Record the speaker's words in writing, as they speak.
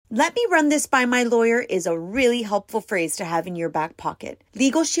Let me run this by my lawyer is a really helpful phrase to have in your back pocket.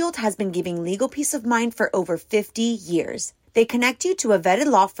 Legal Shield has been giving legal peace of mind for over 50 years. They connect you to a vetted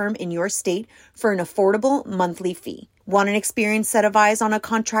law firm in your state for an affordable monthly fee. Want an experienced set of eyes on a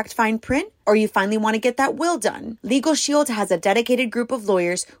contract fine print? Or you finally want to get that will done? Legal Shield has a dedicated group of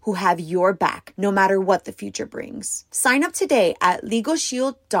lawyers who have your back, no matter what the future brings. Sign up today at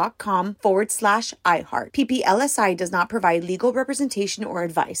LegalShield.com/iHeart. PPLSI does not provide legal representation or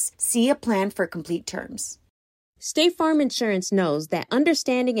advice. See a plan for complete terms. State Farm Insurance knows that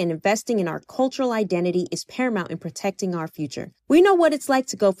understanding and investing in our cultural identity is paramount in protecting our future. We know what it's like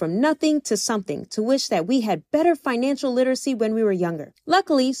to go from nothing to something, to wish that we had better financial literacy when we were younger.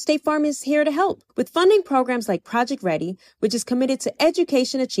 Luckily, State Farm is here to help with funding programs like Project Ready, which is committed to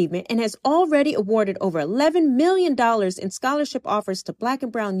education achievement and has already awarded over $11 million in scholarship offers to Black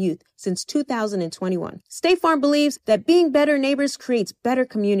and Brown youth since 2021. State Farm believes that being better neighbors creates better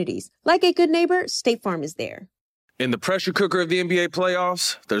communities. Like a good neighbor, State Farm is there. In the pressure cooker of the NBA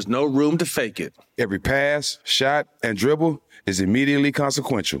playoffs, there's no room to fake it. Every pass, shot, and dribble is immediately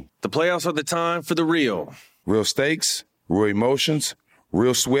consequential. The playoffs are the time for the real. Real stakes, real emotions,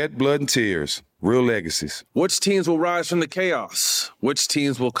 real sweat, blood, and tears, real legacies. Which teams will rise from the chaos? Which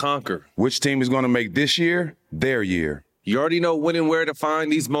teams will conquer? Which team is going to make this year their year? You already know when and where to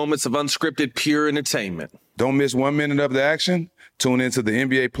find these moments of unscripted, pure entertainment. Don't miss 1 minute of the action. Tune into the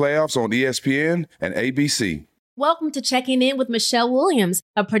NBA playoffs on ESPN and ABC. Welcome to Checking In with Michelle Williams,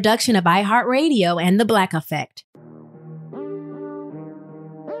 a production of iHeartRadio and The Black Effect.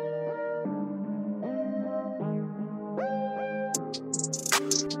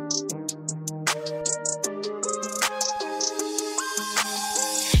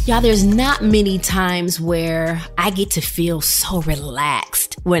 Y'all, there's not many times where I get to feel so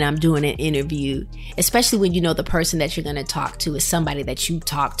relaxed when I'm doing an interview, especially when you know the person that you're going to talk to is somebody that you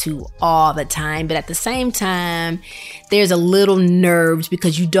talk to all the time. But at the same time, there's a little nerves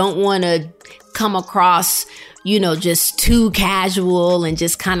because you don't want to come across, just too casual and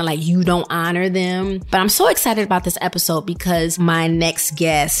just kind of like you don't honor them. But I'm so excited about this episode because my next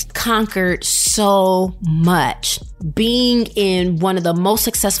guest conquered so much, being in one of the most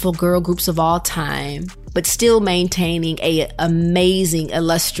successful girl groups of all time, but still maintaining a amazing,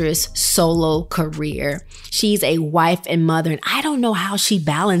 illustrious solo career. She's a wife and mother, and I don't know how she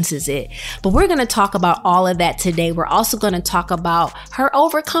balances it, but we're going to talk about all of that today. We're also going to talk about her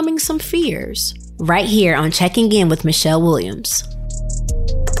overcoming some fears right here on Checking In with Michelle Williams.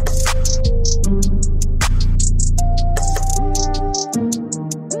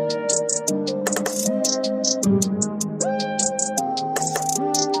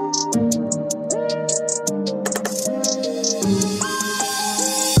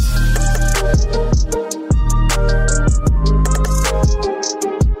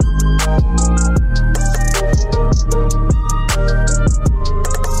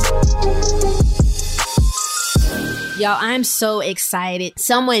 Y'all, I'm so excited.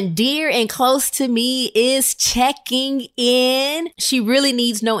 Someone dear and close to me is checking in. She really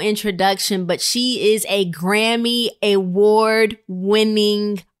needs no introduction, but she is a Grammy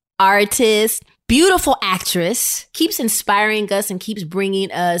award-winning artist, beautiful actress, keeps inspiring us and keeps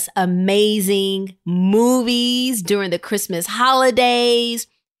bringing us amazing movies during the Christmas holidays.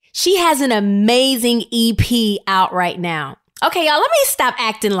 She has an amazing EP out right now. Okay, y'all, let me stop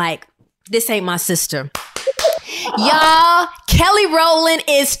acting like this ain't my sister. Y'all, Kelly Rowland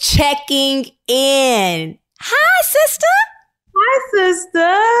is checking in. Hi, sister. Hi,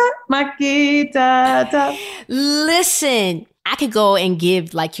 sister. Makita. Listen, I could go and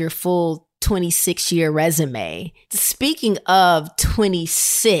give like your full 26-year resume. Speaking of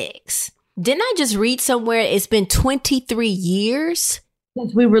 26, didn't I just read somewhere it's been 23 years?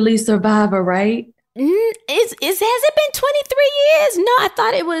 Since we released Survivor, right? Has it been 23 years? No, I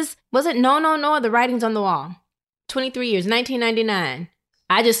thought it was it? No, the writing's on the wall. 23 years, 1999.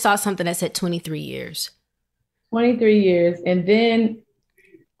 I just saw something that said 23 years. 23 years. And then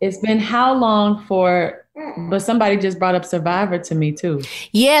it's been how long but somebody just brought up Survivor to me too.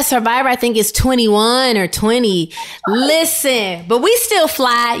 Yeah, Survivor, I think is 21 or 20. Listen, but we still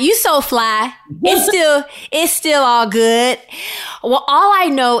fly. You so fly. It's still all good. Well, all I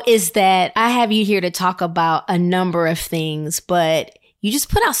know is that I have you here to talk about a number of things, but you just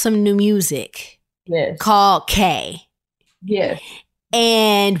put out some new music. Yes. Called K. Yes.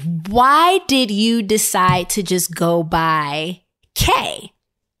 And why did you decide to just go by K?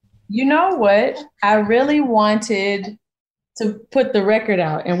 You know what? I really wanted to put the record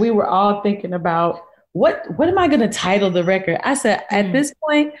out, and we were all thinking about what am I going to title the record? I said, at this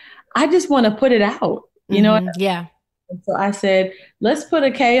point, I just want to put it out. You know? Yeah. And so I said, let's put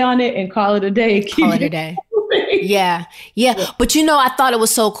a K on it and call it a day. Call it a day. Yeah. But I thought it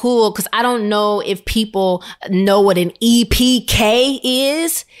was so cool because I don't know if people know what an EPK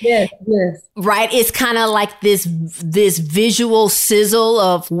is. Yes. Right. It's kind of like this visual sizzle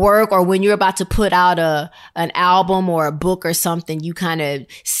of work, or when you're about to put out an album or a book or something, you kind of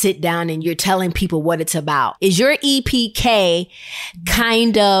sit down and you're telling people what it's about. Is your EPK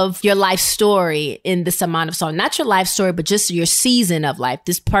kind of your life story in this amount of song? Not your life story, but just your season of life,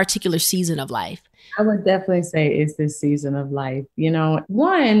 this particular season of life? I would definitely say it's this season of life.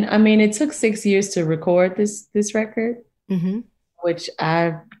 One, I mean, it took 6 years to record this record, which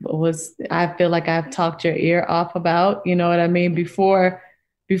I feel like I've talked your ear off about, you know what I mean, before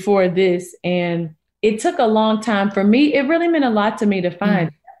this. And it took a long time for me. It really meant a lot to me to find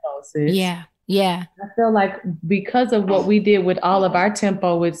tempo, sis. Yeah. I feel like because of what we did with all of our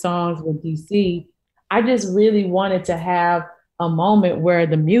tempo with songs with DC, I just really wanted to have a moment where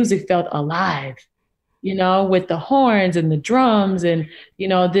the music felt alive. With the horns and the drums and,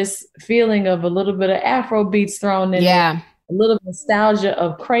 this feeling of a little bit of Afro beats thrown in. Yeah. A little nostalgia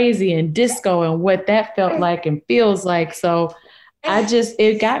of crazy and disco and what that felt like and feels like. So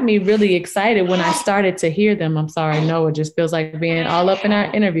it got me really excited when I started to hear them. I'm sorry, Noah just feels like being all up in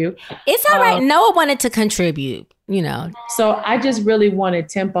our interview. It's all right. Noah wanted to contribute, So I just really wanted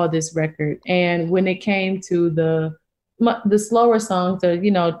tempo this record. And when it came to the slower songs, or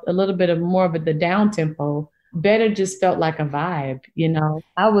a little bit of more of the down tempo, Better just felt like a vibe.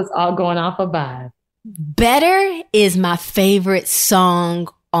 I was all going off a vibe. Better is my favorite song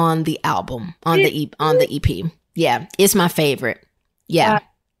on the album, on the EP. Yeah, it's my favorite. Yeah,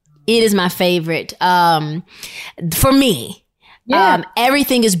 it is my favorite. For me,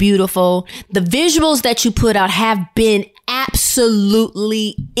 everything is beautiful. The visuals that you put out have been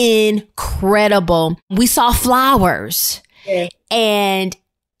absolutely incredible. We saw Flowers, and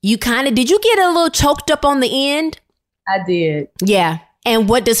did you get a little choked up on the end? I did. Yeah. And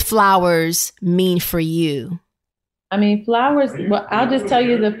what does Flowers mean for you? I mean, Flowers, well, I'll just tell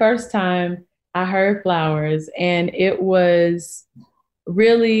you the first time I heard Flowers, and it was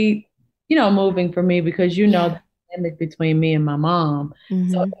really, moving for me because, the dynamic between me and my mom.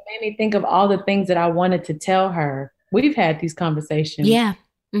 Mm-hmm. So it made me think of all the things that I wanted to tell her. We've had these conversations. Yeah.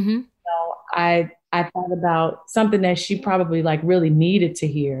 Mm-hmm. I thought about something that she probably really needed to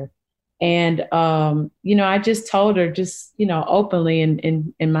hear. And, I just told her openly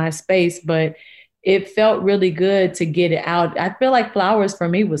in my space, but it felt really good to get it out. I feel like Flowers for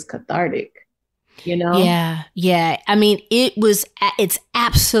me was cathartic, Yeah. I mean, it's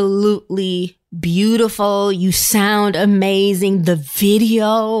absolutely beautiful. You sound amazing. The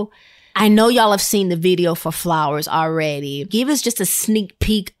video, I know y'all have seen the video for Flowers already. Give us just a sneak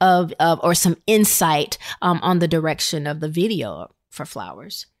peek of or some insight on the direction of the video for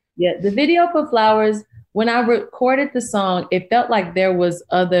Flowers. Yeah, the video for Flowers, when I recorded the song, it felt like there was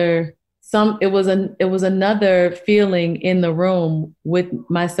it was another feeling in the room with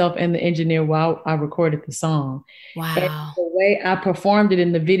myself and the engineer while I recorded the song. Wow. And the way I performed it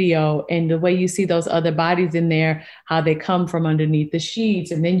in the video and the way you see those other bodies in there, how they come from underneath the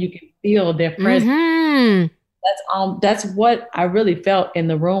sheets, and then you can feel their presence. Mm-hmm. That's what I really felt in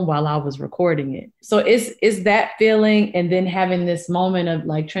the room while I was recording it. So it's that feeling, and then having this moment of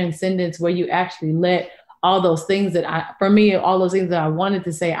transcendence where you actually let all those things all those things that I wanted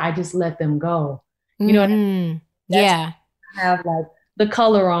to say, I just let them go. You know what I mean? Yeah. I have the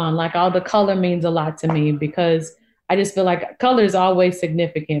color on, all the color means a lot to me because I just feel like color is always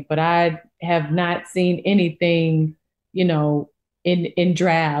significant, but I have not seen anything, in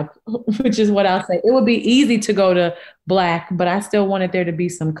drab, which is what I'll say. It would be easy to go to black, but I still wanted there to be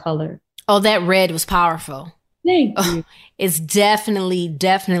some color. Oh, that red was powerful. Thank you. It's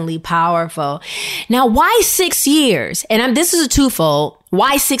definitely powerful. Now, why 6 years? And this is a twofold.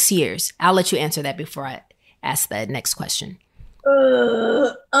 Why 6 years? I'll let you answer that before I ask the next question.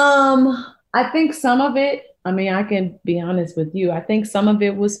 I think some of it, I can be honest with you. I think some of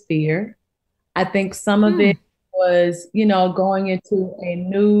it was fear. I think some of it was, going into a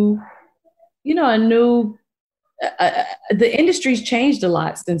new, the industry's changed a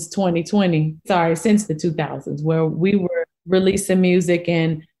lot since 2020. Since the 2000s, where we were releasing music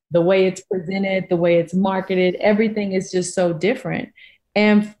and the way it's presented, the way it's marketed, everything is just so different.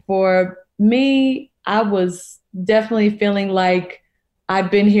 And for me, I was definitely feeling like I've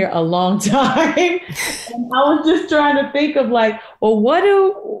been here a long time. And I was just trying to think of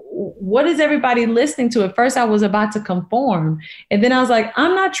what is everybody listening to? At first I was about to conform. And then I was like,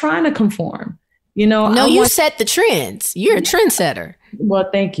 I'm not trying to conform. No, you set the trends. You're a trendsetter. Well,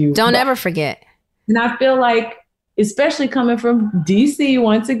 thank you. Don't ever forget. And I feel like especially coming from DC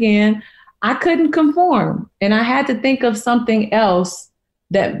once again, I couldn't conform. And I had to think of something else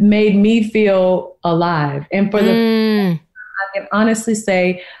that made me feel alive. And for I can honestly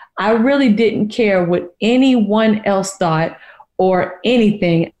say, I really didn't care what anyone else thought or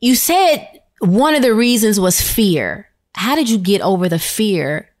anything. You said one of the reasons was fear. How did you get over the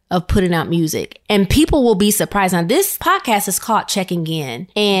fear of putting out music? And people will be surprised. Now, this podcast is called Checking In,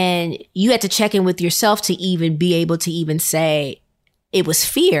 and you had to check in with yourself to even be able to even say it was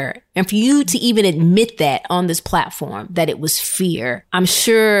fear. And for you to even admit that on this platform, that it was fear, I'm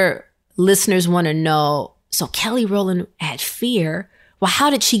sure listeners want to know, so Kelly Rowland had fear. Well, how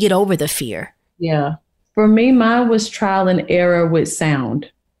did she get over the fear? Yeah. For me, mine was trial and error with sound.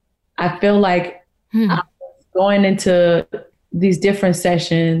 I feel like I was going into these different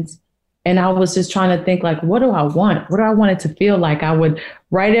sessions and I was just trying to think like, what do I want? What do I want it to feel like? I would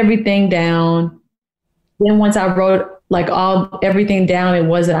write everything down. Then once I wrote like everything down, it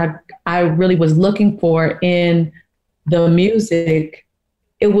was that I really was looking for in the music.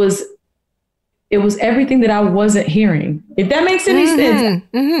 It was everything that I wasn't hearing. If that makes any sense.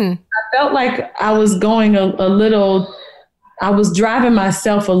 I felt like I was going a little, I was driving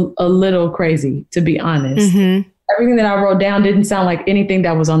myself a little crazy, to be honest. Everything that I wrote down didn't sound like anything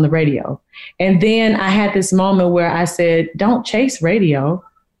that was on the radio. And then I had this moment where I said, don't chase radio.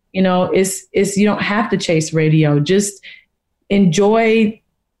 You know, it's you don't have to chase radio. Just enjoy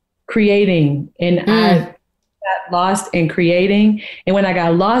creating. And I got lost in creating. And when I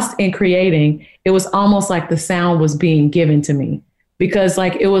got lost in creating, it was almost like the sound was being given to me. Because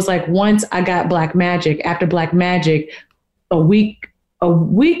like it was like once I got Black Magic, after Black Magic, a week,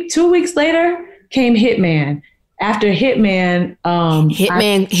 2 weeks later came Hitman. After Hitman,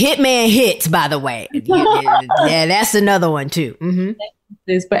 Hitman hits, by the way. Yeah, that's another one too.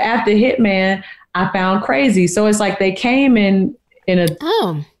 But after Hitman, I found Crazy. So it's like they came in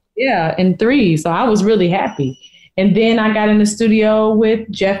three. So I was really happy. And then I got in the studio with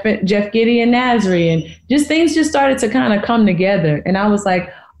Jeff Giddy and Nasri, and just things just started to kind of come together. And I was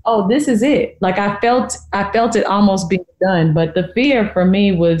like, oh, this is it. Like I felt it almost being done. But the fear for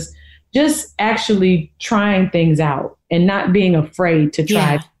me was just actually trying things out and not being afraid to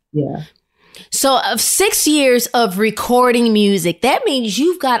try. Yeah. So of 6 years of recording music, that means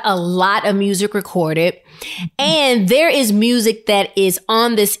you've got a lot of music recorded, and there is music that is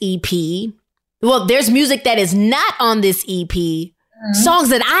on this EP. Well, there's music that is not on this EP, songs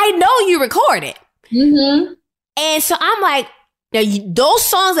that I know you recorded. And so I'm like, now those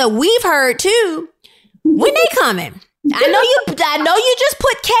songs that we've heard too, when they coming? I know you just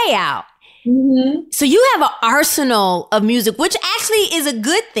put K out. So you have an arsenal of music, which actually is a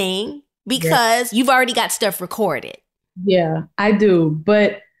good thing because you've already got stuff recorded. Yeah, I do.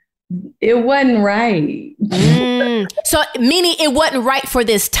 But it wasn't right. So meaning it wasn't right for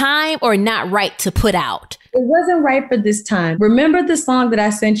this time or not right to put out? It wasn't right for this time. Remember the song that I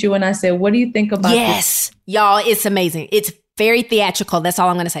sent you and I said, what do you think about this? Y'all, it's amazing. It's very theatrical. That's all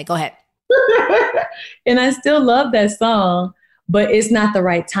I'm going to say. Go ahead. And I still love that song, but it's not the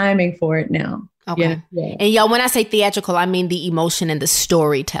right timing for it now. Okay. Yeah. And y'all, when I say theatrical, I mean the emotion and the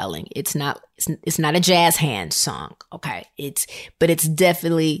storytelling. It's not a jazz hand song. Okay. But it's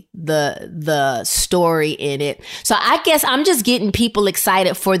definitely the story in it. So I guess I'm just getting people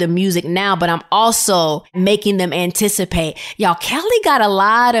excited for the music now, but I'm also making them anticipate. Y'all, Kelly got a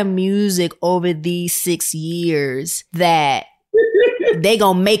lot of music over these 6 years that they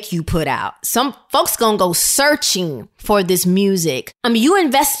gonna make you put out. Some folks gonna go searching for this music. You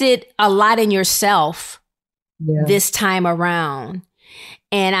invested a lot in yourself this time around.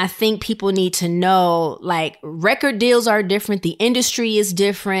 And I think people need to know, like, record deals are different. The industry is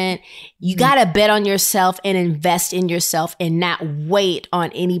different. You gotta bet on yourself and invest in yourself and not wait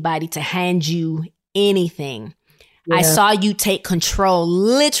on anybody to hand you anything. Yeah. I saw you take control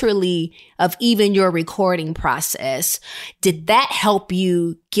literally of even your recording process. Did that help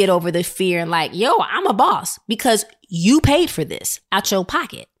you get over the fear and like, yo, I'm a boss because you paid for this out your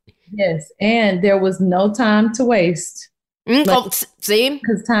pocket? Yes. And there was no time to waste. See?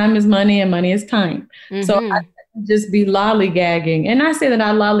 Because time is money and money is time. So I just be lollygagging. And I say that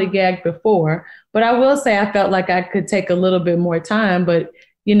I lollygagged before, but I will say I felt like I could take a little bit more time. But,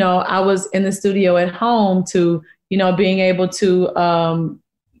 you know, I was in the studio at home to, you know, being able to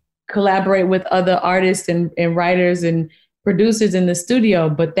collaborate with other artists and writers and producers in the studio.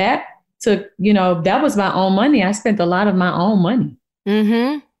 But that took, you know, that was my own money. I spent a lot of my own money.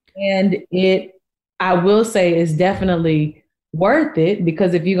 And I will say is definitely worth it,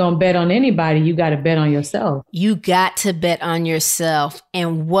 because if you're going to bet on anybody, you got to bet on yourself. You got to bet on yourself.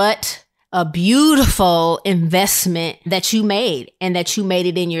 And what a beautiful investment that you made and that you made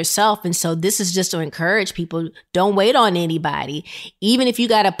it in yourself. And so this is just to encourage people, don't wait on anybody. Even if you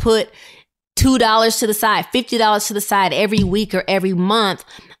got to put $2 to the side, $50 to the side every week or every month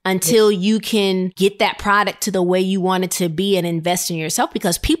until you can get that product to the way you want it to be and invest in yourself,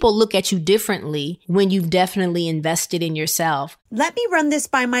 because people look at you differently when you've definitely invested in yourself. Let me run this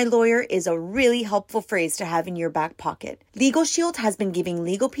by my lawyer is a really helpful phrase to have in your back pocket. Legal Shield has been giving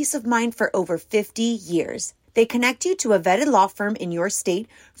legal peace of mind for over 50 years. They connect you to a vetted law firm in your state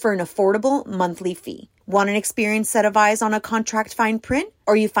for an affordable monthly fee. Want an experienced set of eyes on a contract fine print?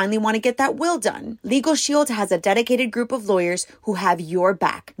 Or you finally want to get that will done? Legal Shield has a dedicated group of lawyers who have your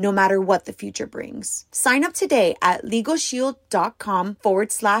back, no matter what the future brings. Sign up today at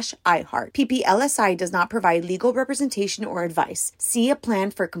LegalShield.com/iHeart. PPLSI does not provide legal representation or advice. See a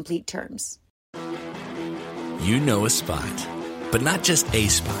plan for complete terms. You know a spot, but not just a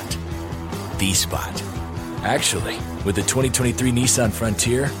spot, the spot. Actually, with the 2023 Nissan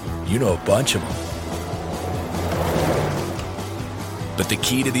Frontier, you know a bunch of them. But the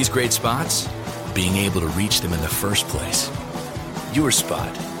key to these great spots? Being able to reach them in the first place. Your spot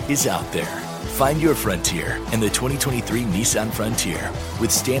is out there. Find your Frontier in the 2023 Nissan Frontier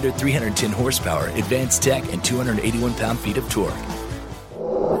with standard 310 horsepower, advanced tech, and 281 pound-feet of torque.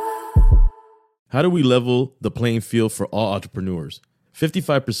 How do we level the playing field for all entrepreneurs?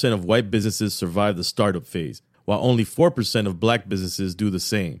 55% of white businesses survive the startup phase, while only 4% of black businesses do the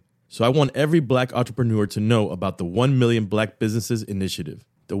same. So I want every black entrepreneur to know about the 1 Million Black Businesses Initiative.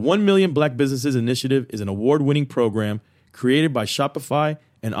 The 1 Million Black Businesses Initiative is an award-winning program created by Shopify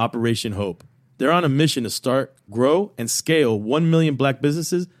and Operation Hope. They're on a mission to start, grow, and scale 1 million black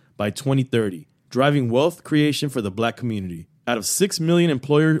businesses by 2030, driving wealth creation for the black community. Out of 6 million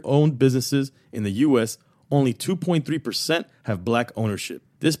employer-owned businesses in the U.S., only 2.3% have black ownership.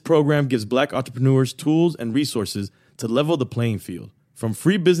 This program gives black entrepreneurs tools and resources to level the playing field. From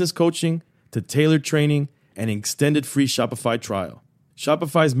free business coaching to tailored training and an extended free Shopify trial.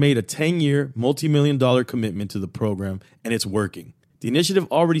 Shopify's made a 10-year, multi-million-dollar commitment to the program, and it's working. The initiative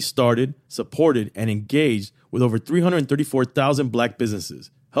already started, supported, and engaged with over 334,000 black businesses,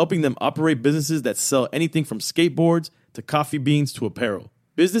 helping them operate businesses that sell anything from skateboards to coffee beans to apparel.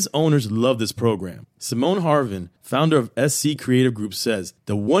 Business owners love this program. Simone Harvin, founder of SC Creative Group, says,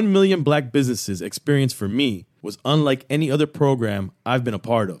 "The 1 million black businesses experience for me was unlike any other program I've been a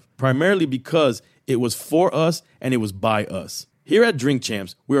part of, primarily because it was for us and it was by us." Here at Drink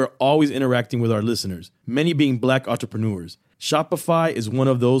Champs, we are always interacting with our listeners, many being black entrepreneurs. Shopify is one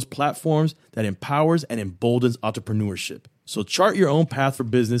of those platforms that empowers and emboldens entrepreneurship. So chart your own path for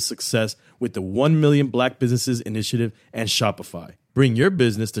business success with the 1 Million Black Businesses Initiative and Shopify. Bring your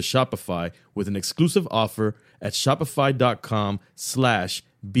business to Shopify with an exclusive offer at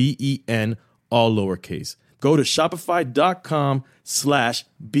shopify.com/BEN, all lowercase. Go to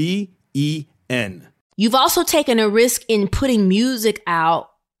shopify.com/BEN. You've also taken a risk in putting music out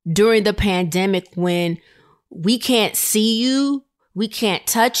during the pandemic when we can't see you, we can't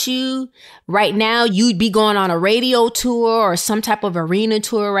touch you. Right now, you'd be going on a radio tour or some type of arena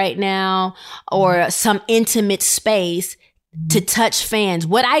tour right now, or some intimate space to touch fans.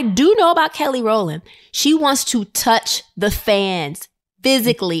 What I do know about Kelly Rowland, she wants to touch the fans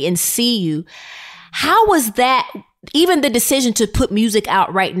physically and see you. How was that, even the decision to put music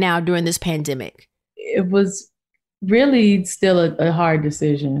out right now during this pandemic? It was really still a hard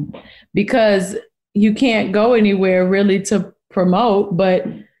decision because you can't go anywhere really to promote, but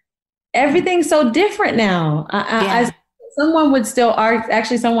everything's so different now. Someone would still argue,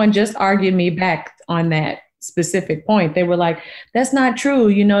 actually someone just argued me back on that specific point. They were like, that's not true.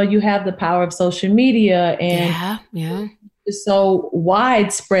 You know, you have the power of social media and it's so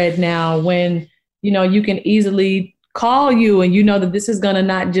widespread now when, you know, you can easily call you and you know that this is going to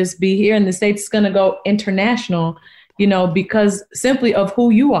not just be here in the States, it's going to go international, you know, because simply of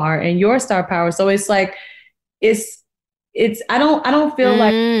who you are and your star power. So it's like, I don't feel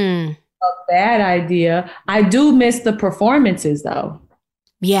like a bad idea. I do miss the performances though.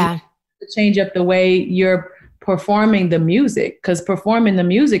 Yeah. To change up the way you're performing the music, because performing the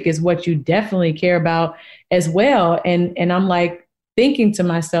music is what you definitely care about as well. And I'm like thinking to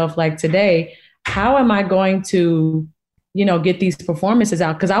myself, like today, how am I going to, you know, get these performances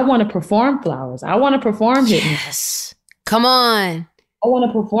out? Because I want to perform Flowers. I want to perform Hit Me. Yes. Come on. I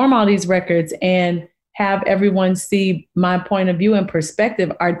want to perform all these records and have everyone see my point of view and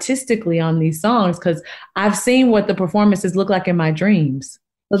perspective artistically on these songs, because I've seen what the performances look like in my dreams.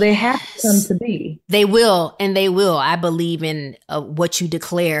 So they have to come to be. They will, and they will. I believe in what you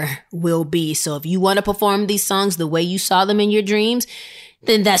declare will be. So if you want to perform these songs the way you saw them in your dreams,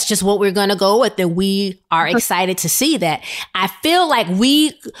 then that's just what we're going to go with. And we are excited to see that. I feel like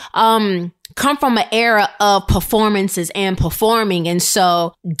we come from an era of performances and performing. And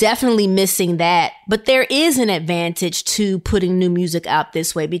so definitely missing that. But there is an advantage to putting new music out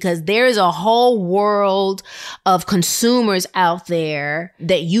this way, because there is a whole world of consumers out there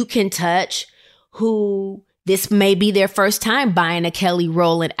that you can touch who this may be their first time buying a Kelly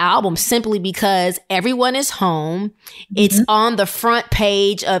Rowland album, simply because everyone is home. It's on the front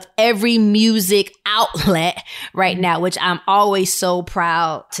page of every music outlet right now, which I'm always so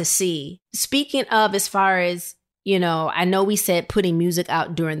proud to see. Speaking of, as far as, you know, I know we said putting music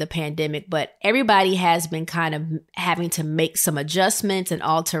out during the pandemic, but everybody has been kind of having to make some adjustments and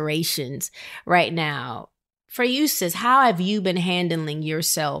alterations right now. For you, sis, how have you been handling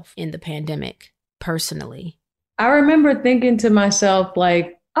yourself in the pandemic? Personally, I remember thinking to myself,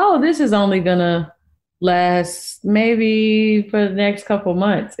 like, oh, this is only gonna last maybe for the next couple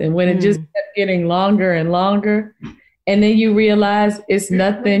months. And when it just kept getting longer and longer, and then you realize it's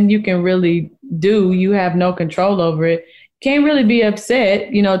nothing you can really do. You have no control over it. Can't really be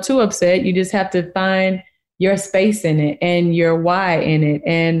upset, you know, too upset. You just have to find your space in it and your why in it.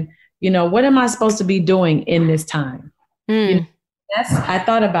 And, you know, what am I supposed to be doing in this time? You know, I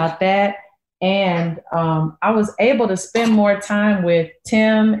thought about that. And I was able to spend more time with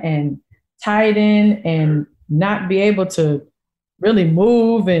Tim and Titan and not be able to really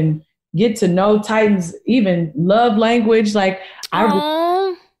move and get to know Titan's even love language. Like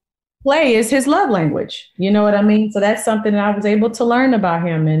play is his love language. You know what I mean? So that's something that I was able to learn about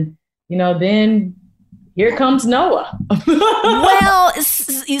him. And, you know, then here comes Noah. Well,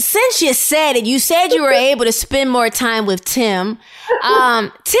 since you said it, you said you were able to spend more time with Tim.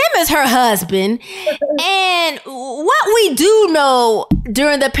 Tim is her husband. And what we do know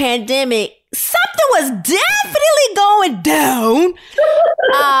during the pandemic, something was definitely going down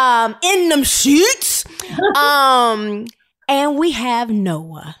in them sheets. And we have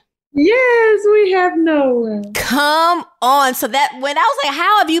Noah. Yes, we have Noah. Come on. So that when I was like,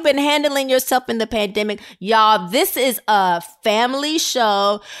 how have you been handling yourself in the pandemic? Y'all, this is a family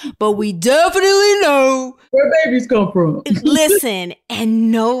show, but we definitely know where babies come from. Listen,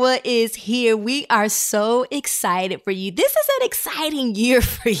 and Noah is here. We are so excited for you. This is an exciting year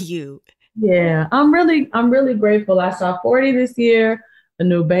for you. Yeah, I'm really grateful. I saw 40 this year, a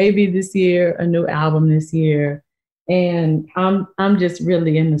new baby this year, a new album this year. And I'm just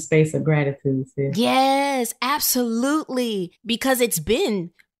really in the space of gratitude, sis. Yes, absolutely. Because it's been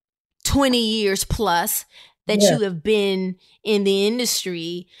 20 years plus that you have been in the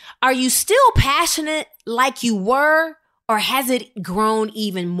industry. Are you still passionate like you were, or has it grown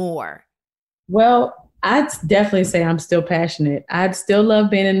even more? Well, I'd definitely say I'm still passionate. I still love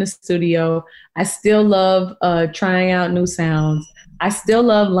being in the studio. I still love trying out new sounds. I still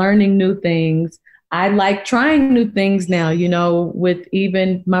love learning new things. I like trying new things now, you know, with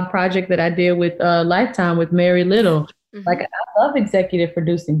even my project that I did with Lifetime with Mary Little. Like, I love executive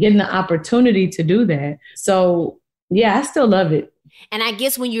producing, getting the opportunity to do that. So, yeah, I still love it. And I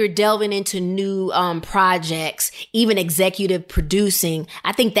guess when you're delving into new projects, even executive producing,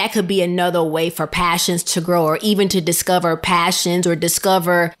 I think that could be another way for passions to grow, or even to discover passions or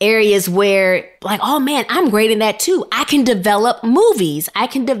discover areas where, like, oh man, I'm great in that too. I can develop movies. I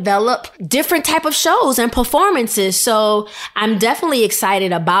can develop different type of shows and performances. So I'm definitely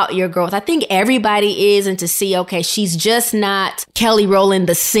excited about your growth. I think everybody is, and to see, okay, she's just not Kelly Rowland,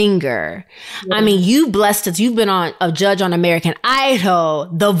 the singer. Yeah. I mean, you blessed us. You've been on a judge on American Idol,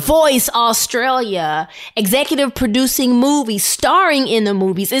 The Voice Australia, executive producing movies, starring in the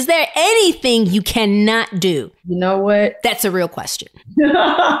movies. Is there anything you cannot do? You know what? That's a real question.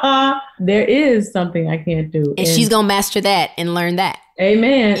 There is something I can't do. And she's going to master that and learn that.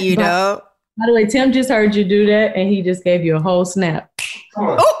 Amen. You know? By the way, Tim just heard you do that, and he just gave you a whole snap.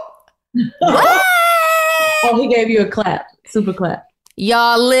 Oh! What? Oh, he gave you a clap. Super clap.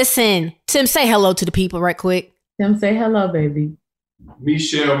 Y'all listen. Tim, say hello to the people right quick. Tim, say hello, baby.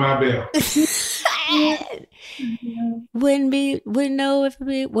 Michelle Mabel. Wouldn't know if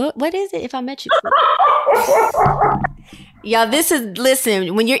what is it if I met you? Y'all,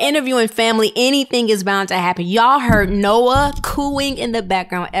 listen, when you're interviewing family, anything is bound to happen. Y'all heard Noah cooing in the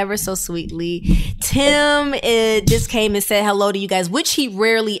background ever so sweetly. Tim just came and said hello to you guys, which he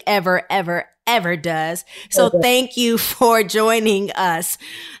rarely ever does. So thank you for joining us.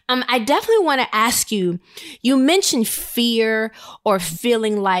 I definitely want to ask you, you mentioned fear or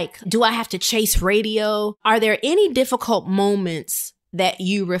feeling like, do I have to chase radio? Are there any difficult moments that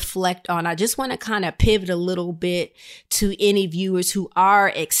you reflect on? I just want to kind of pivot a little bit to any viewers who are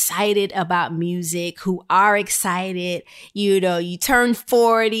excited about music, who are excited, you turn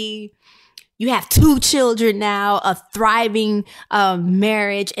 40, you have 2 children now, a thriving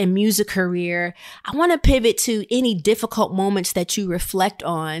marriage and music career. I want to pivot to any difficult moments that you reflect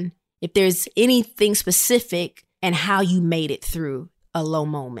on, if there's anything specific, and how you made it through a low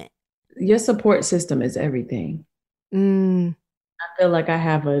moment. Your support system is everything. I feel like I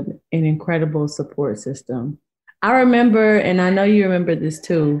have an incredible support system. I remember, and I know you remember this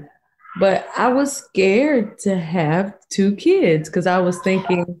too, but I was scared to have 2 kids because I was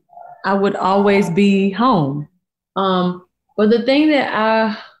thinking I would always be home. But the thing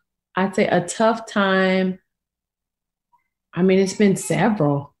that I'd say a tough time, I mean, it's been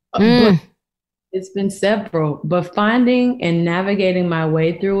several. It's been several, but finding and navigating my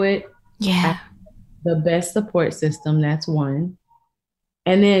way through it. Yeah. The best support system, that's 1.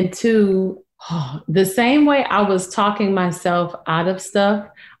 And then 2, the same way I was talking myself out of stuff,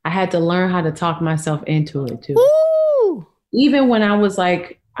 I had to learn how to talk myself into it too. Ooh. Even when I was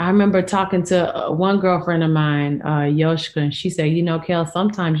like, I remember talking to one girlfriend of mine, Yoshka, and she said, Kel,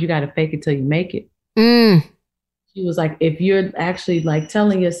 sometimes you got to fake it till you make it. She was like, if you're actually like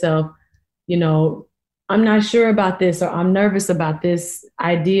telling yourself, I'm not sure about this, or I'm nervous about this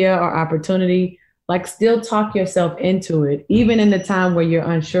idea or opportunity, like still talk yourself into it, even in the time where you're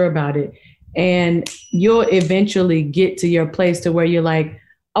unsure about it. And you'll eventually get to your place to where you're like,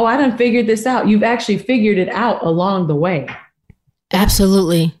 oh, I done figured this out. You've actually figured it out along the way.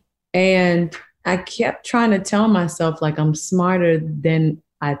 Absolutely. And I kept trying to tell myself like I'm smarter than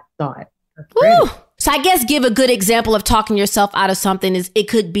I thought. So I guess give a good example of talking yourself out of something is it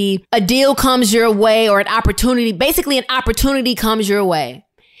could be a deal comes your way or an opportunity. Basically, an opportunity comes your way.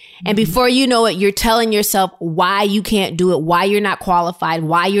 And before you know it, you're telling yourself why you can't do it, why you're not qualified,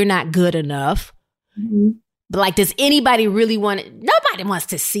 why you're not good enough. But like, does anybody really want it? Nobody wants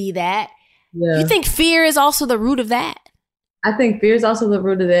to see that. Yeah. You think fear is also the root of that? I think fear is also the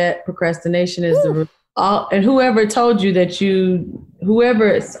root of that. Procrastination is the root. And whoever told you that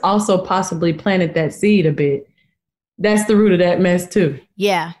whoever also possibly planted that seed a bit, that's the root of that mess too.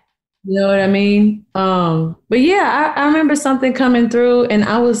 Yeah. You know what I mean? But yeah, I remember something coming through and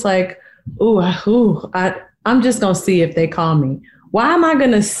I was like, I'm just going to see if they call me. Why am I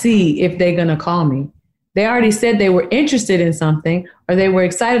going to see if they're going to call me? They already said they were interested in something or they were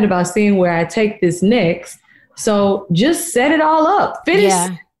excited about seeing where I take this next. So just set it all up, finish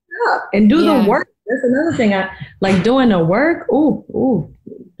it up and do the work. That's another thing. I like doing the work.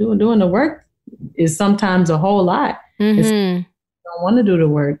 Doing the work is sometimes a whole lot. You don't want to do the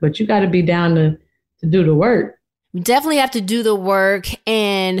work, but you got to be down to do the work. You definitely have to do the work.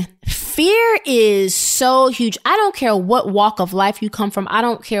 And fear is so huge. I don't care what walk of life you come from. I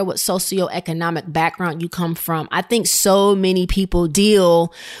don't care what socioeconomic background you come from. I think so many people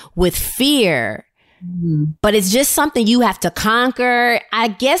deal with fear. But it's just something you have to conquer. I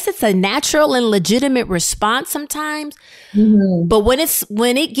guess it's a natural and legitimate response sometimes. But when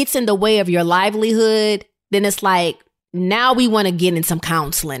it gets in the way of your livelihood, then it's like, now we want to get in some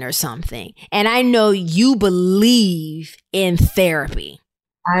counseling or something. And I know you believe in therapy.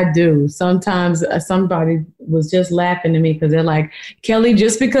 I do. Sometimes somebody was just laughing at me because they're like, Kelly,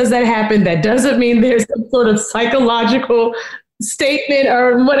 just because that happened, that doesn't mean there's some sort of psychological statement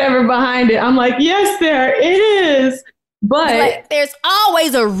or whatever behind it. I'm like, yes, there is. But like, there's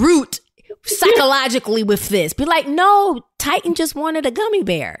always a root psychologically with this. Be like, no, Titan just wanted a gummy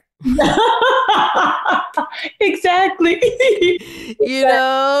bear. Exactly. You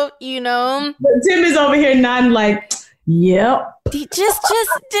know. But Tim is over here nodding like, yep. He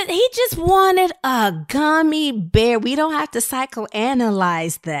just wanted a gummy bear. We don't have to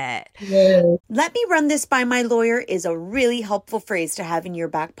psychoanalyze that. Yeah. Let me run this by my lawyer is a really helpful phrase to have in your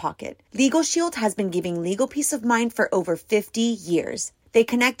back pocket. Legal Shield has been giving legal peace of mind for over 50 years. They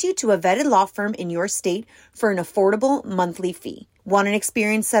connect you to a vetted law firm in your state for an affordable monthly fee. Want an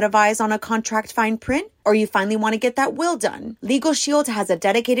experienced set of eyes on a contract fine print? Or you finally want to get that will done? Legal Shield has a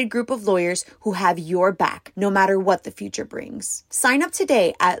dedicated group of lawyers who have your back, no matter what the future brings. Sign up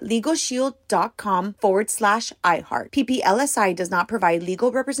today at LegalShield.com/iHeart. PPLSI does not provide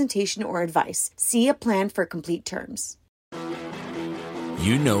legal representation or advice. See a plan for complete terms.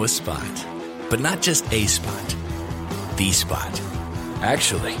 You know a spot, but not just a spot, the spot.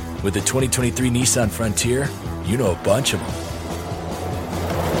 Actually, with the 2023 Nissan Frontier, you know a bunch of them.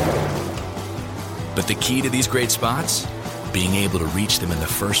 But the key to these great spots? Being able to reach them in the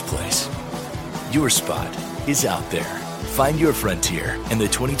first place. Your spot is out there. Find your frontier in the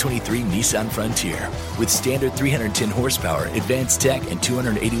 2023 Nissan Frontier with standard 310 horsepower, advanced tech, and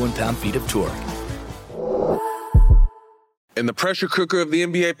 281 pound-feet of torque. In the pressure cooker of the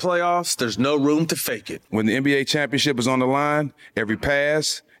NBA playoffs, there's no room to fake it. When the NBA championship is on the line, every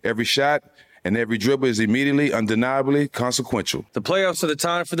pass, every shot, and every dribble is immediately, undeniably consequential. The playoffs are the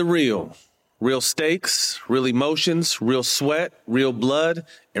time for the real. Real stakes, real emotions, real sweat, real blood,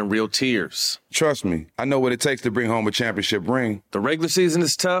 and real tears. Trust me, I know what it takes to bring home a championship ring. The regular season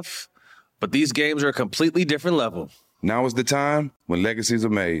is tough, but these games are a completely different level. Now is the time when legacies are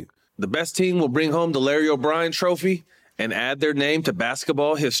made. The best team will bring home the Larry O'Brien Trophy and add their name to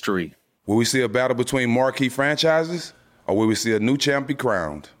basketball history. Will we see a battle between marquee franchises, or will we see a new champ be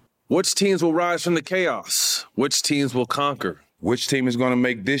crowned? Which teams will rise from the chaos? Which teams will conquer? Which team is going to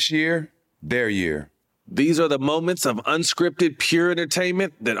make this year their year? These are the moments of unscripted, pure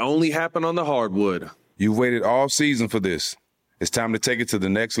entertainment that only happen on the hardwood. You've waited all season for this. It's time to take it to the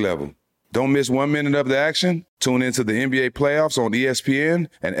next level. Don't miss 1 minute of the action. Tune into the NBA playoffs on ESPN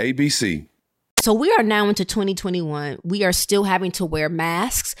and ABC. So we are now into 2021. We are still having to wear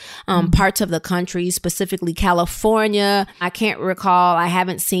masks. Parts of the country, specifically California. I can't recall. I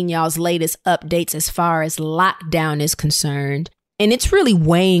haven't seen y'all's latest updates as far as lockdown is concerned. And it's really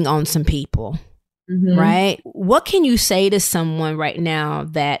weighing on some people, right? What can you say to someone right now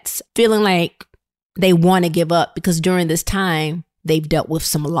that's feeling like they want to give up because during this time they've dealt with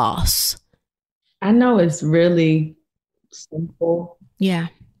some loss? I know it's really simple. Yeah.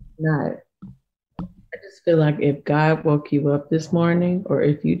 I just feel like if God woke you up this morning, or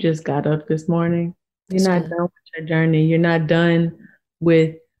if you just got up this morning, you're not done with your journey. You're not done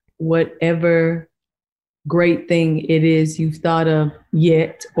with whatever great thing it is you've thought of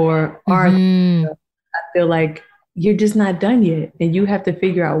yet, or are. I feel like you're just not done yet, and you have to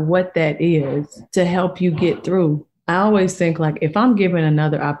figure out what that is to help you get through. I always think, like, if I'm given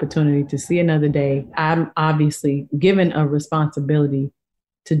another opportunity to see another day, I'm obviously given a responsibility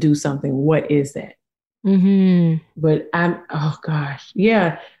to do something. What is that? But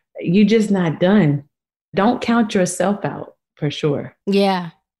you're just not done. Don't count yourself out, for sure. Yeah.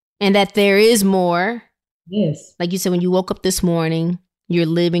 And that there is more. Yes. Like you said, when you woke up this morning, you're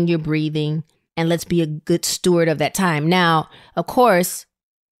living, you're breathing, and let's be a good steward of that time. Now, of course,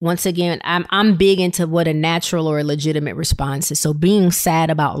 once again, I'm big into what a natural or a legitimate response is. So being sad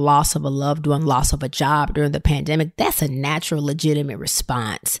about loss of a loved one, loss of a job during the pandemic, that's a natural, legitimate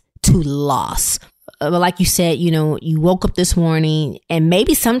response to loss. But like you said, you woke up this morning, and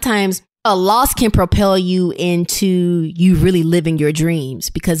maybe sometimes a loss can propel you into you really living your dreams,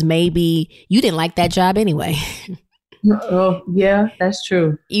 because maybe you didn't like that job anyway. Oh, yeah, that's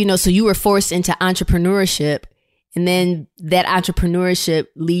true. So you were forced into entrepreneurship, and then that entrepreneurship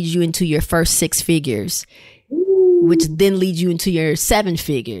leads you into your first 6 figures, which then leads you into your 7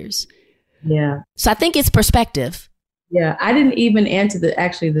 figures. Yeah. So I think it's perspective. Yeah. I didn't even answer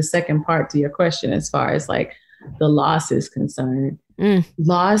the second part to your question as far as like the loss is concerned.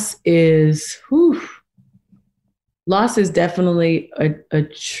 Loss is definitely a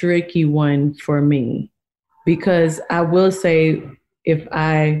tricky one for me, because I will say, if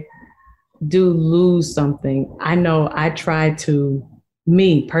I do lose something, I know I try to,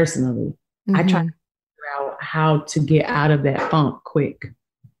 me personally, I try to figure out how to get out of that funk quick,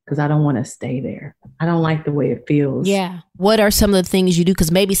 because I don't want to stay there. I don't like the way it feels. Yeah. What are some of the things you do?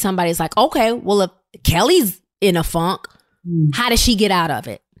 Because maybe somebody's like, okay, well, if Kelly's in a funk, how does she get out of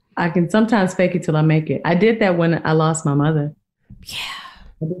it? I can sometimes fake it till I make it. I did that when I lost my mother. Yeah.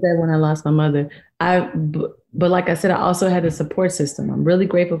 I did that when I lost my mother. But like I said, I also had a support system. I'm really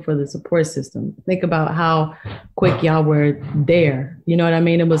grateful for the support system. Think about how quick y'all were there. You know what I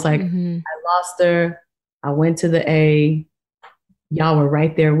mean? It was like, I lost her. I went to the A. Y'all were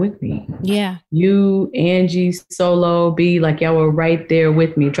right there with me. Yeah. You, Angie, Solo, B, like y'all were right there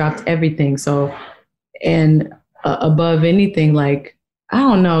with me, dropped everything. So, and above anything, like, I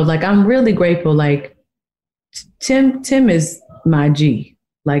don't know, like, I'm really grateful. Like, Tim is my G.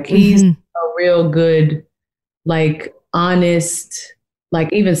 Like, he's a real good, like, honest,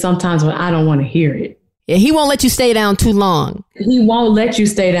 like, even sometimes when I don't want to hear it. Yeah, he won't let you stay down too long. He won't let you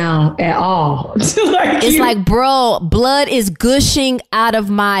stay down at all. It's like, bro, blood is gushing out of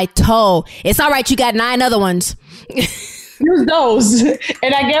my toe. It's all right. You got 9 other ones. Use those.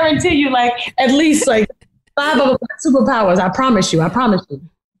 And I guarantee you, like, at least like 5 of them superpowers. I promise you.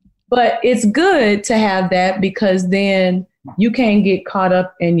 But it's good to have that, because then you can't get caught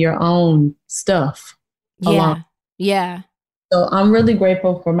up in your own stuff. Yeah. So I'm really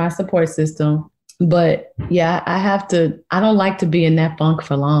grateful for my support system. But yeah, I don't like to be in that funk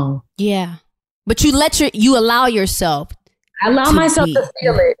for long. Yeah. But you allow yourself I allow myself to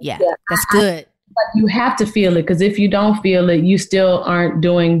feel it. Yeah, that's good. But you have to feel it, because if you don't feel it, you still aren't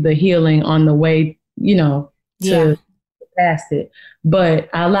doing the healing on the way, to past it. But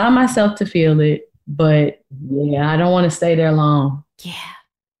I allow myself to feel it. But I don't want to stay there long. Yeah,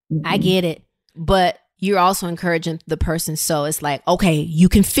 I get it. But you're also encouraging the person. So it's like, okay, you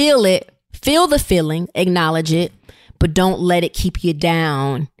can feel it, feel the feeling, acknowledge it, but don't let it keep you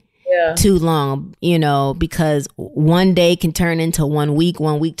down too long, because one day can turn into 1 week,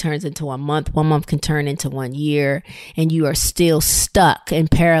 1 week turns into 1 month, 1 month can turn into 1 year, and you are still stuck and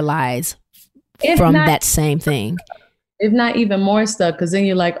paralyzed from that same thing. If not even more stuck, because then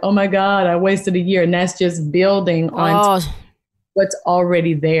you're like, oh my God, I wasted a year. And that's just building on what's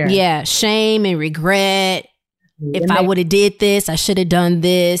already there. Yeah, shame and regret. If I would have did this, I should have done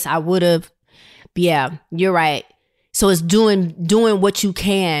this. I would have. Yeah, you're right. So it's doing what you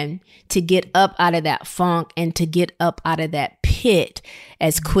can to get up out of that funk and to get up out of that pit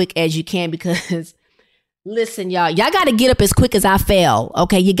as quick as you can, because listen, y'all got to get up as quick as I fell.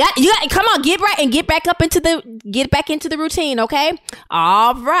 Okay, you got come on, get right and get back into the routine. Okay,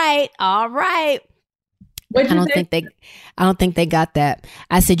 all right. I don't think they got that.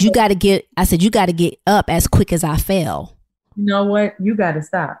 I said you got to get up as quick as I fell. You know what? You got to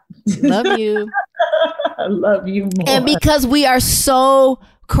stop. Love you. I love you more. And because we are so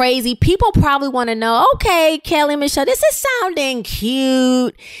crazy, people probably want to know, okay, Kelly Michelle, this is sounding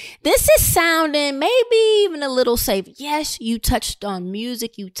cute. This is sounding maybe even a little safe. Yes, you touched on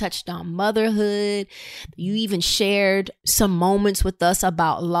music. You touched on motherhood. You even shared some moments with us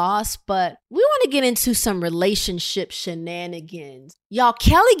about loss, but we want to get into some relationship shenanigans. Y'all,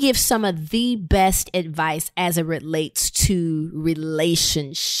 Kelly gives some of the best advice as it relates to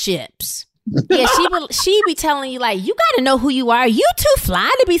relationships. Yeah, she be telling you, like, you got to know who you are. You too fly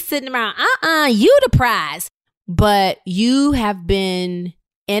to be sitting around. You the prize. But you have been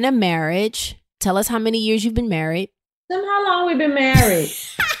in a marriage. Tell us how many years you've been married. Tell them how long we've been married.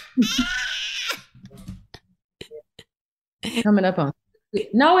 Coming up on.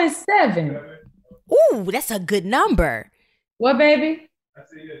 No, it's 7. Ooh, that's a good number. What, baby? I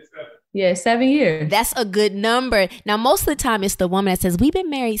see it's 7. Yeah, 7 years. That's a good number. Now, most of the time, it's the woman that says, we've been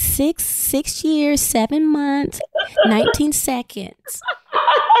married 6 years, 7 months, 19 seconds.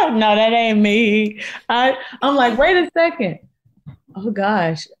 No, that ain't me. I'm like, wait a second. Oh,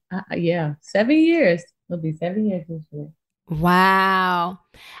 gosh. 7 years. It'll be 7 years this year. Wow.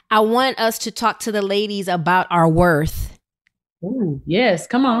 I want us to talk to the ladies about our worth. Ooh, yes.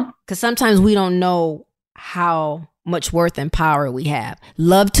 Come on. Because sometimes we don't know how much worth and power we have.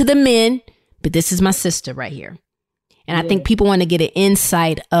 Love to the men, but this is my sister right here. And I think people want to get an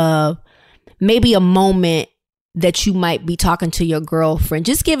insight of maybe a moment that you might be talking to your girlfriend.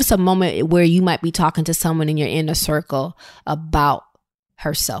 Just give us a moment where you might be talking to someone in your inner circle about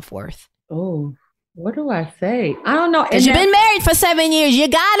her self-worth. Oh, what do I say? I don't know. Because you've been married for 7 years. You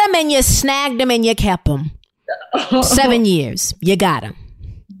got them and you snagged them and you kept them. 7 years. You got them.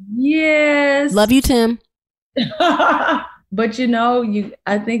 Yes. Love you, Tim. But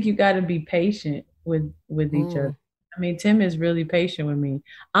I think you got to be patient with each other. I mean, Tim is really patient with me.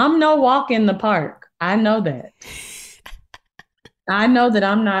 I'm no walk in the park. I know that. I know that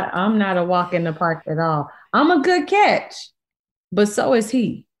I'm not a walk in the park at all. I'm a good catch, but so is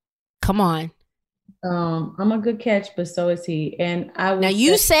he. Come on. I'm a good catch, but so is he. And now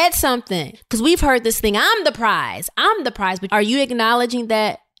you said something, because we've heard this thing. I'm the prize. But are you acknowledging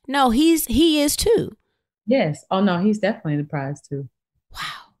that? No, he is too. Yes. Oh no, he's definitely the prize too. Wow.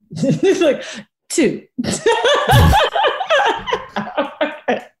 It's like 2.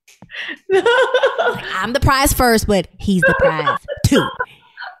 I'm the prize first, but he's the prize 2.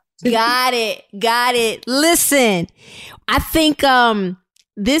 Got it. Listen, I think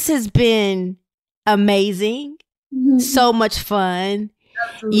this has been amazing. Mm-hmm. So much fun.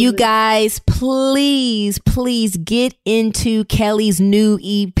 Absolutely. You guys, please get into Kelly's new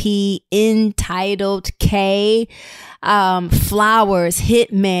EP entitled K. Flowers,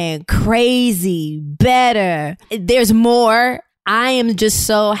 Hitman, Crazy, Better. There's more. I am just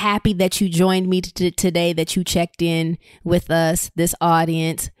so happy that you joined me today, that you checked in with us, this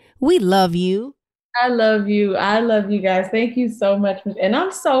audience. We love you. I love you. I love you guys. Thank you so much. And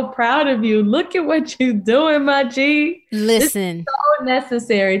I'm so proud of you. Look at what you're doing, my G. Listen. It's so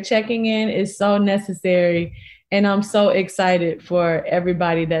necessary. Checking in is so necessary. And I'm so excited for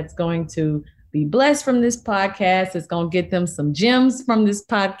everybody that's going to be blessed from this podcast. It's going to get them some gems from this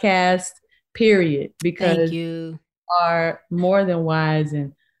podcast, period. Because thank you. Are more than wise.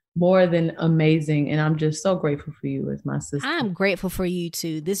 And more than amazing. And I'm just so grateful for you as my sister. I'm grateful for you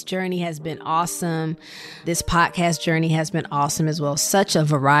too. This journey has been awesome. This podcast journey has been awesome as well. Such a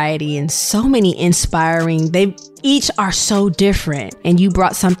variety and so many inspiring. They each are so different. And you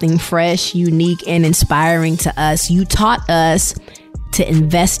brought something fresh, unique, and inspiring to us. You taught us to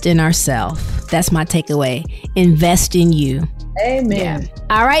invest in ourselves. That's my takeaway. Invest in you. Amen. Yeah.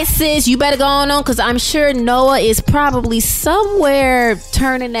 All right, sis, you better go on because I'm sure Noah is probably somewhere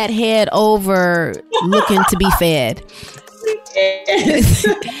turning that head over looking to be fed. Yes.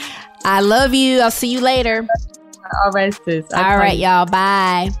 I love you. I'll see you later. All right, sis. All right, y'all.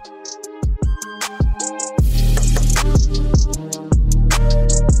 Bye.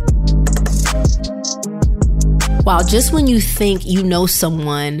 Wow, just when you think you know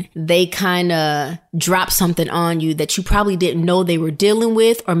someone, they kind of drop something on you that you probably didn't know they were dealing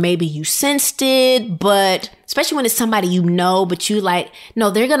with, or maybe you sensed it, but especially when it's somebody you know, but you like, no,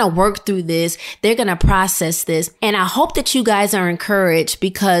 they're going to work through this. They're going to process this. And I hope that you guys are encouraged,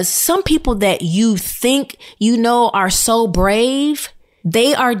 because some people that you think you know are so brave,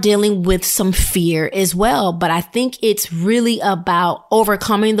 they are dealing with some fear as well. But I think it's really about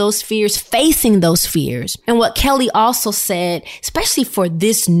overcoming those fears, facing those fears. And what Kelly also said, especially for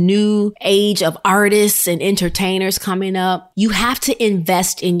this new age of artists and entertainers coming up, you have to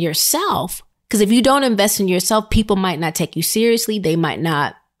invest in yourself. Because if you don't invest in yourself, people might not take you seriously. They might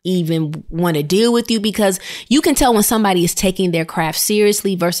not even want to deal with you, because you can tell when somebody is taking their craft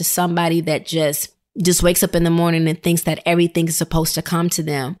seriously versus somebody that just wakes up in the morning and thinks that everything is supposed to come to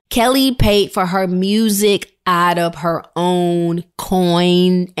them. Kelly paid for her music out of her own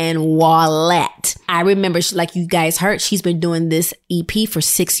coin and wallet. I remember, like you guys heard, she's been doing this EP for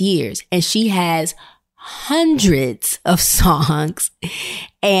 6 years, and she has hundreds of songs.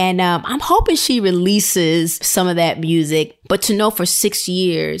 And I'm hoping she releases some of that music, but to know for 6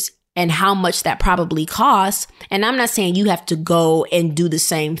 years and how much that probably costs. And I'm not saying you have to go and do the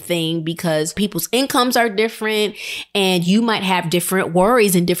same thing, because people's incomes are different and you might have different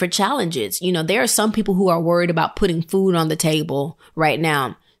worries and different challenges. You know, there are some people who are worried about putting food on the table right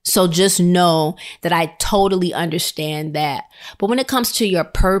now. So just know that I totally understand that. But when it comes to your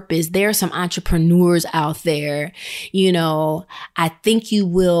purpose, there are some entrepreneurs out there. You know, I think you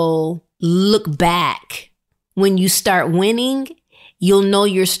will look back when you start winning. You'll know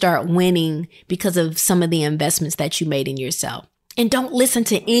you'll start winning because of some of the investments that you made in yourself. And don't listen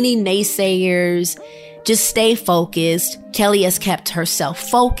to any naysayers. Just stay focused. Kelly has kept herself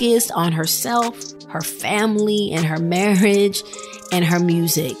focused on herself, her family, and her marriage, and her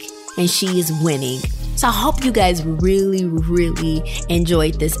music. And she is winning. So I hope you guys really, really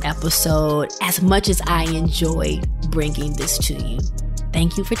enjoyed this episode as much as I enjoyed bringing this to you.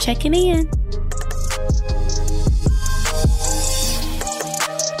 Thank you for checking in.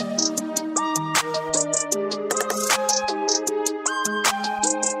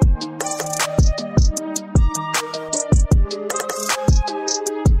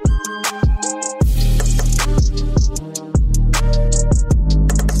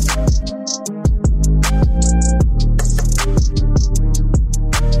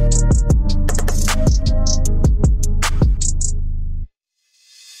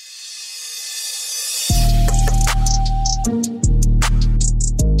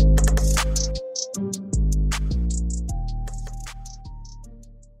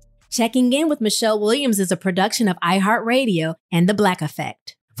 Checking In with Michelle Williams is a production of iHeartRadio and The Black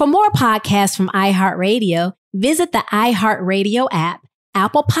Effect. For more podcasts from iHeartRadio, visit the iHeartRadio app,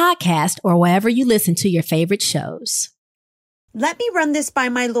 Apple Podcast, or wherever you listen to your favorite shows. Let me run this by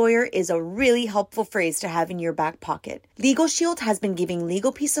my lawyer is a really helpful phrase to have in your back pocket. Legal Shield has been giving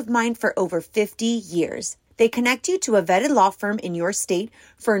legal peace of mind for over 50 years. They connect you to a vetted law firm in your state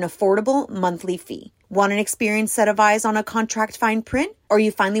for an affordable monthly fee. Want an experienced set of eyes on a contract fine print? Or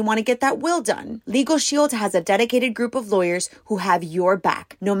you finally want to get that will done? Legal Shield has a dedicated group of lawyers who have your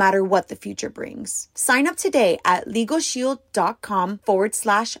back, no matter what the future brings. Sign up today at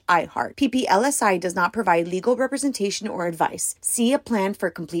LegalShield.com/iHeart. PPLSI does not provide legal representation or advice. See a plan for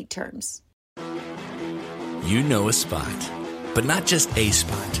complete terms. You know a spot, but not just a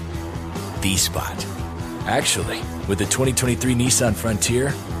spot, the spot. Actually, with the 2023 Nissan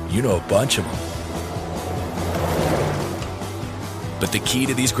Frontier, you know a bunch of them. But the key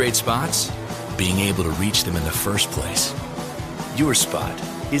to these great spots? Being able to reach them in the first place. Your spot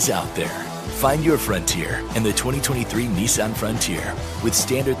is out there. Find your Frontier in the 2023 Nissan Frontier with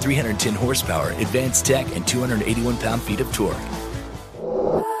standard 310 horsepower, advanced tech, and 281 pound-feet of torque.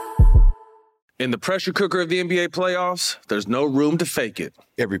 In the pressure cooker of the NBA playoffs, there's no room to fake it.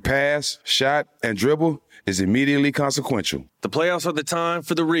 Every pass, shot, and dribble is immediately consequential. The playoffs are the time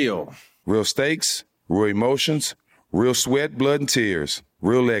for the real. Real stakes, real emotions, real sweat, blood, and tears,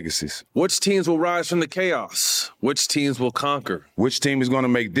 real legacies. Which teams will rise from the chaos? Which teams will conquer? Which team is going to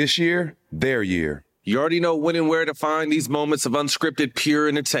make this year their year? You already know when and where to find these moments of unscripted, pure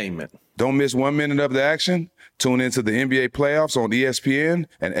entertainment. Don't miss 1 minute of the action. Tune into the NBA playoffs on ESPN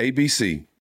and ABC.